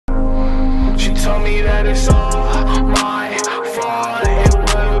me that it's all my fault. It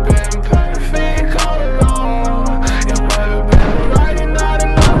would've been perfect all along. It would've been right and not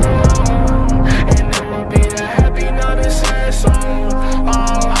another wrong. And it would be a happy, not a sad song.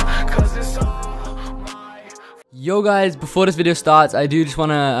 Oh, cause it's all my. Yo guys, before this video starts, I do just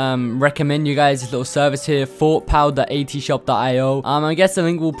want to recommend you guys this little service here, fortpow.atshop.io. I guess the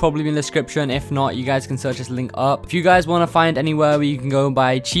link will probably be in the description. If not, you guys can search this link up. If you guys want to find anywhere where you can go and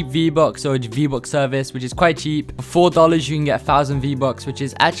buy cheap V-Bucks or a V-Bucks service, which is quite cheap, for $4 you can get 1,000 V-Bucks, which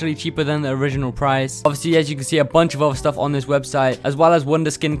is actually cheaper than the original price. Obviously, as you can see, a bunch of other stuff on this website, as well as wonder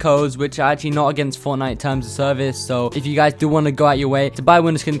skin codes, which are actually not against Fortnite terms of service. So if you guys do want to go out your way to buy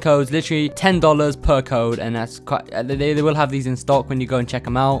wonder skin codes, literally $10 per code, and that's quite, they will have these in stock when you go and check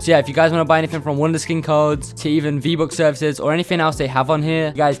them out. So yeah, if you guys want to buy anything from wonder skin codes to even V-Bucks services or anything else they have on here,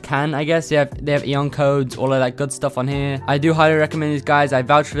 you guys can, I guess. They have Eon codes, all of that good stuff on here. I do highly recommend these guys. I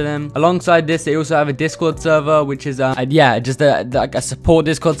vouch for them. Alongside this, they also have a Discord server, which is yeah, just like a support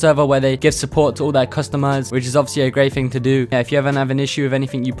Discord server where they give support to all their customers, which is obviously a great thing to do. Yeah, if you ever have an issue with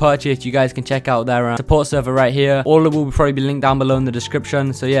anything you purchased, you guys can check out their support server right here. All of it will probably be linked down below in the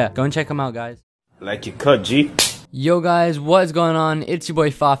description. So yeah, go and check them out, guys. Like you cut, G. Yo guys, what is going on? It's your boy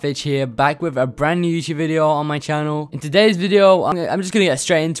Farfetch here, back with a brand new YouTube video on my channel. In today's video, I'm just gonna get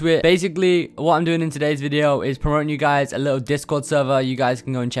straight into it. Basically, what I'm doing in today's video is promoting you guys a little Discord server you guys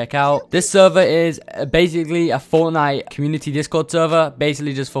can go and check out. This server is basically a Fortnite community Discord server,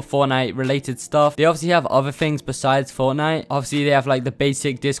 basically just for Fortnite related stuff. They obviously have other things besides Fortnite. Obviously, they have like the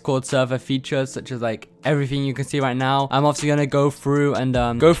basic Discord server features, such as like everything you can see right now. I'm obviously gonna go through and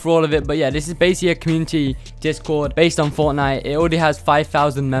go through all of it, but yeah, this is basically a community Discord based on Fortnite. It already has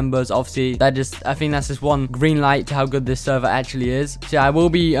 5,000 members. Obviously, I think that's just one green light to how good this server actually is. So yeah, I will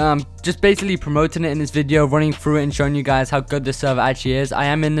be just basically promoting it in this video, running through it and showing you guys how good this server actually is. I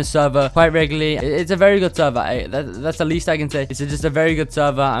am in the server quite regularly. It's a very good server. That's the least I can say. It's just a very good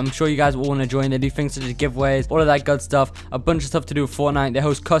server. I'm sure you guys will want to join. They do things such as giveaways, all of that good stuff, a bunch of stuff to do with Fortnite. They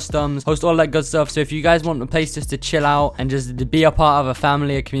host customs, host all that good stuff. So if you guys want a place just to chill out and just to be a part of a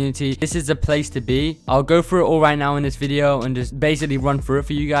family, a community, this is the place to be. I'll go through it all right now in this video and just basically run through it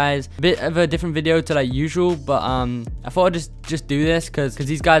for you guys. A bit of a different video to like usual, but I thought I'd just do this because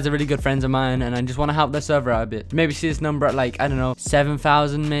these guys are really good friends of mine and I just want to help their server out a bit. Maybe see this number at like, I don't know,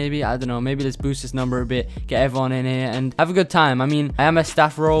 7,000 maybe. I don't know, maybe let's boost this number a bit, get everyone in here and have a good time. I mean, I am a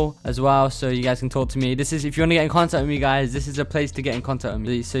staff role as well, so you guys can talk to me. This is, if you want to get in contact with me, guys, this is a place to get in contact with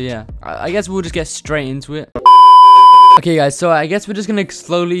me. So yeah, I guess we'll just get straight into it. Okay guys, so I guess we're just gonna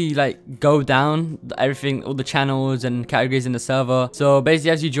slowly like go down everything, all the channels and categories in the server. So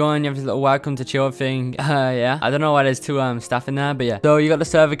basically, as you join, you have this little welcome to chill thing. Yeah, I don't know why there's two staff in there, but yeah. So you got the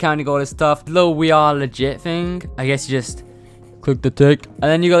server account, you got all this stuff, the little we are legit thing. I guess you just click the tick, and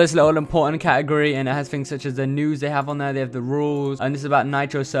then you got this little important category, and it has things such as the news they have on there. They have the rules, and this is about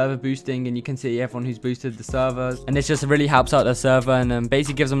nitro server boosting, and you can see everyone who's boosted the servers, and this just really helps out the server and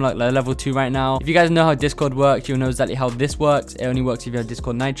basically gives them like level 2 right now. If you guys know how Discord works, you'll know exactly how this works. It only works if you have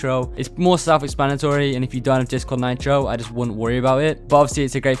Discord Nitro. It's more self-explanatory, and if you don't have Discord Nitro, I just wouldn't worry about it, but obviously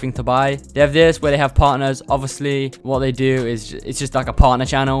it's a great thing to buy. They have this where they have partners. Obviously what they do is it's just like a partner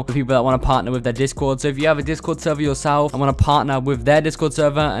channel for people that want to partner with their Discord. So if you have a Discord server yourself and want to partner with their Discord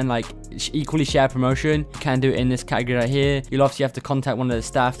server and like equally share promotion, you can do it in this category right here. You'll obviously have to contact one of the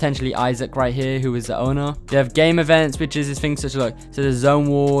staff, potentially Isaac right here, who is the owner. They have game events, which is things such as like, so there's zone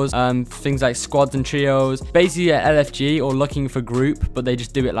wars, things like squads and trios, basically at LFG or looking for group, but they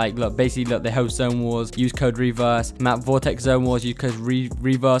just do it like, look, basically look, they host zone wars, use code reverse, map vortex zone wars, use code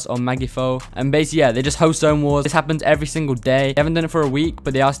reverse or magifo, and basically yeah, they just host zone wars. This happens every single day. They haven't done it for a week,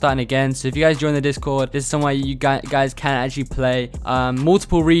 but they are starting again. So if you guys join the Discord, this is somewhere you guys can actually play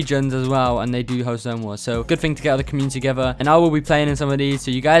multiple regions as well, and they do host zone wars, so good thing to get the community together. And I will be playing in some of these, so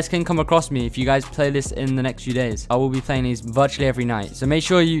you guys can come across me if you guys play this in the next few days. I will be playing these virtually every night, so make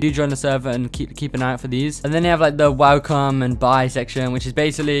sure you do join the server and keep an eye out for these. And then they have like the welcome and bye section, which is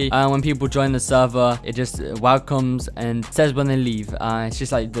basically when people join the server, it just welcomes and says when they leave. It's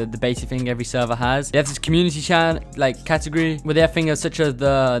just like the basic thing every server has. They have this community chat like category where they have things such as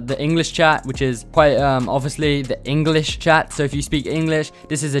the English chat, which is quite obviously the English chat. So if you speak English,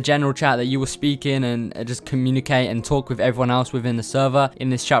 this is a general chat that you will speak in and just communicate and talk with everyone else within the server in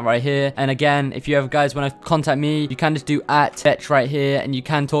this chat right here. And again, if you ever guys want to contact me, you can just do @fetch right here, and you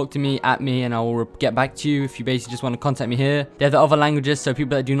can talk to me at me and I will get back to you if you basically just want to contact me here. They have the other languages, so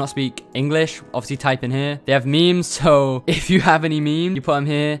people that do not speak English obviously type in here. They have memes, so if you have any meme, you put them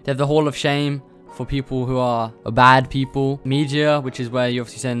here. They have the Hall of Shame for people who are bad people. Media, which is where you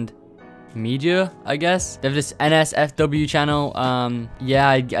obviously send media, I guess. They have this NSFW channel. Yeah,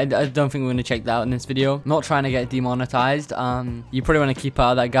 I don't think we're gonna check that out in this video. I'm not trying to get demonetized. You probably want to keep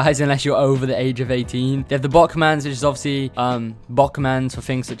out of that, guys, unless you're over the age of 18. They have the bot commands, which is obviously bot commands for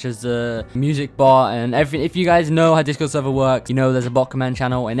things such as the music bot and everything. If you guys know how Discord server works, you know there's a bot command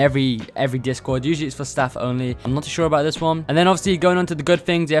channel in every Discord. Usually it's for staff only. I'm not too sure about this one. And then obviously going on to the good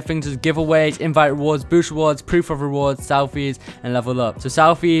things, you have things as giveaways, invite rewards, boost rewards, proof of rewards, selfies, and level up. So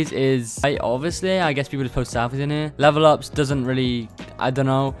selfies is, obviously, I guess people just post selfies in here. Level ups doesn't really, I don't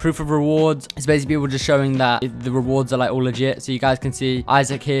know. Proof of rewards is basically people just showing that the rewards are like all legit. So you guys can see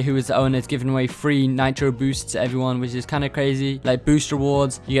Isaac here, who is the owner, is giving away free nitro boosts to everyone, which is kind of crazy. Like boost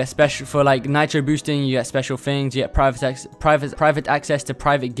rewards, you get special for like nitro boosting, you get special things, you get private access to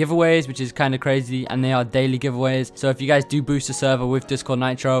private giveaways, which is kind of crazy, and they are daily giveaways. So if you guys do boost the server with Discord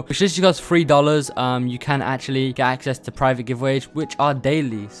Nitro, which literally costs $3, you can actually get access to private giveaways, which are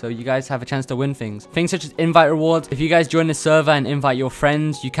daily, so you guys have a chance to win things such as invite rewards. If you guys join the server and invite your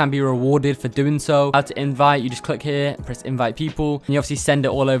friends, you can be rewarded for doing so. How to invite, you just click here, press invite people, and you obviously send it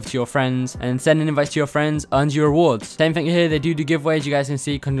all over to your friends, and sending invites to your friends earns you rewards. Same thing here, they do giveaways. You guys can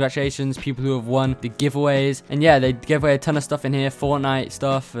see congratulations people who have won the giveaways, and yeah, they give away a ton of stuff in here, Fortnite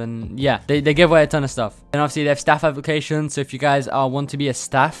stuff, and yeah, they give away a ton of stuff. And obviously they have staff applications, so if you guys want to be a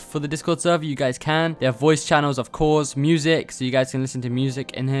staff for the Discord server, you guys can. They have voice channels, of course, music, so you guys can listen to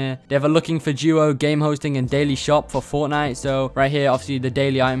music in here. They have a looking for duo, game hosting, and daily shop for Fortnite. So right here, obviously the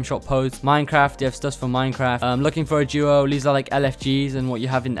daily item shop posts. Minecraft, they have stuff for Minecraft. Looking for a duo, these are like LFGs and what you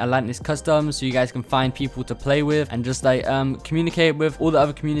have in Atlantis Customs, so you guys can find people to play with and just like communicate with all the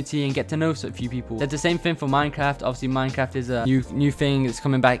other community and get to know a few people. That's the same thing for Minecraft. Obviously Minecraft is a new thing that's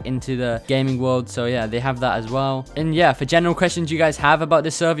coming back into the gaming world, so yeah, they have that as well. And yeah, for general questions you guys have about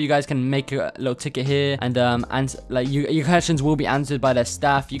this server, you guys can make a little ticket here, and like your questions will be answered by their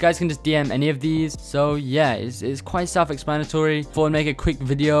staff. You guys can just DM any of these. So yeah, it's quite self-explanatory. Thought I'd make a quick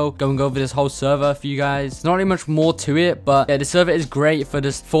video going over this whole server for you guys. There's not really much more to it, but yeah, the server is great for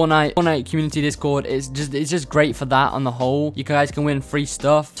this Fortnite community Discord. It's just great for that on the whole. You guys can win free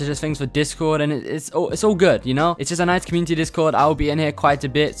stuff, such as things for Discord, and it's all good, you know. It's just a nice community Discord. I'll be in here quite a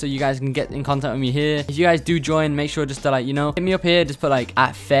bit, so you guys can get in contact with me here. If you guys do join, make sure just to like, you know, hit me up here, just put like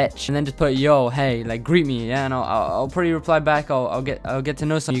 @fetch, and then just put yo, hey, like greet me, yeah, and I'll probably reply back. I'll get to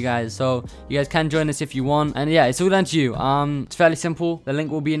know some of you guys, so you guys can join us if you want. And yeah, it's all down to you. It's fairly simple. The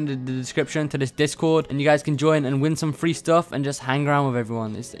link will be in the description to this Discord, and you guys can join and win some free stuff and just hang around with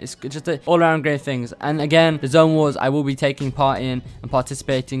everyone. It's just all around great things. And again, the Zone Wars I will be taking part in and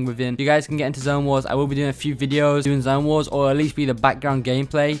participating within. You guys can get into Zone Wars. I will be doing a few videos doing Zone Wars, or at least be the background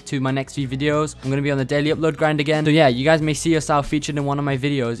gameplay to my next few videos. I'm gonna be on the daily upload grind again, so yeah, you guys may see yourself featured in one of my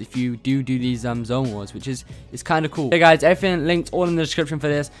videos if you do these Zone Wars, which is kind of cool. Hey guys, everything linked all in the description for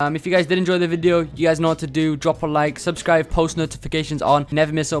this. If you guys did enjoy the video, you guys know what to do. Drop a like, subscribe, post notifications on,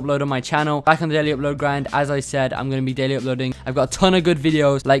 never miss an upload on my channel. Back on the daily upload grind. As I said, I'm gonna be daily uploading. I've got a ton of good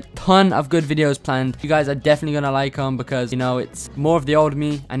videos, like ton of good videos planned. You guys are definitely gonna like them because, you know, it's more of the old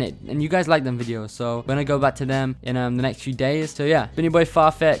me, and you guys like them videos, so we're gonna go back to them in the next few days. So yeah, been your boy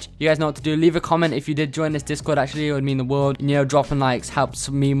Farfetch. You guys know what to do. Leave a comment if you did join this Discord. Actually, it would mean the world. And, you know, dropping likes helps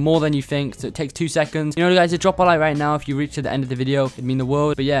me more than you think, so it takes 2 seconds. You know, guys, just drop a like right now if you reach to the end of the video. It'd mean the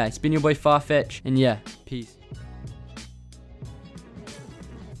world. But yeah, it's been your boy Farfetch, and yeah, peace.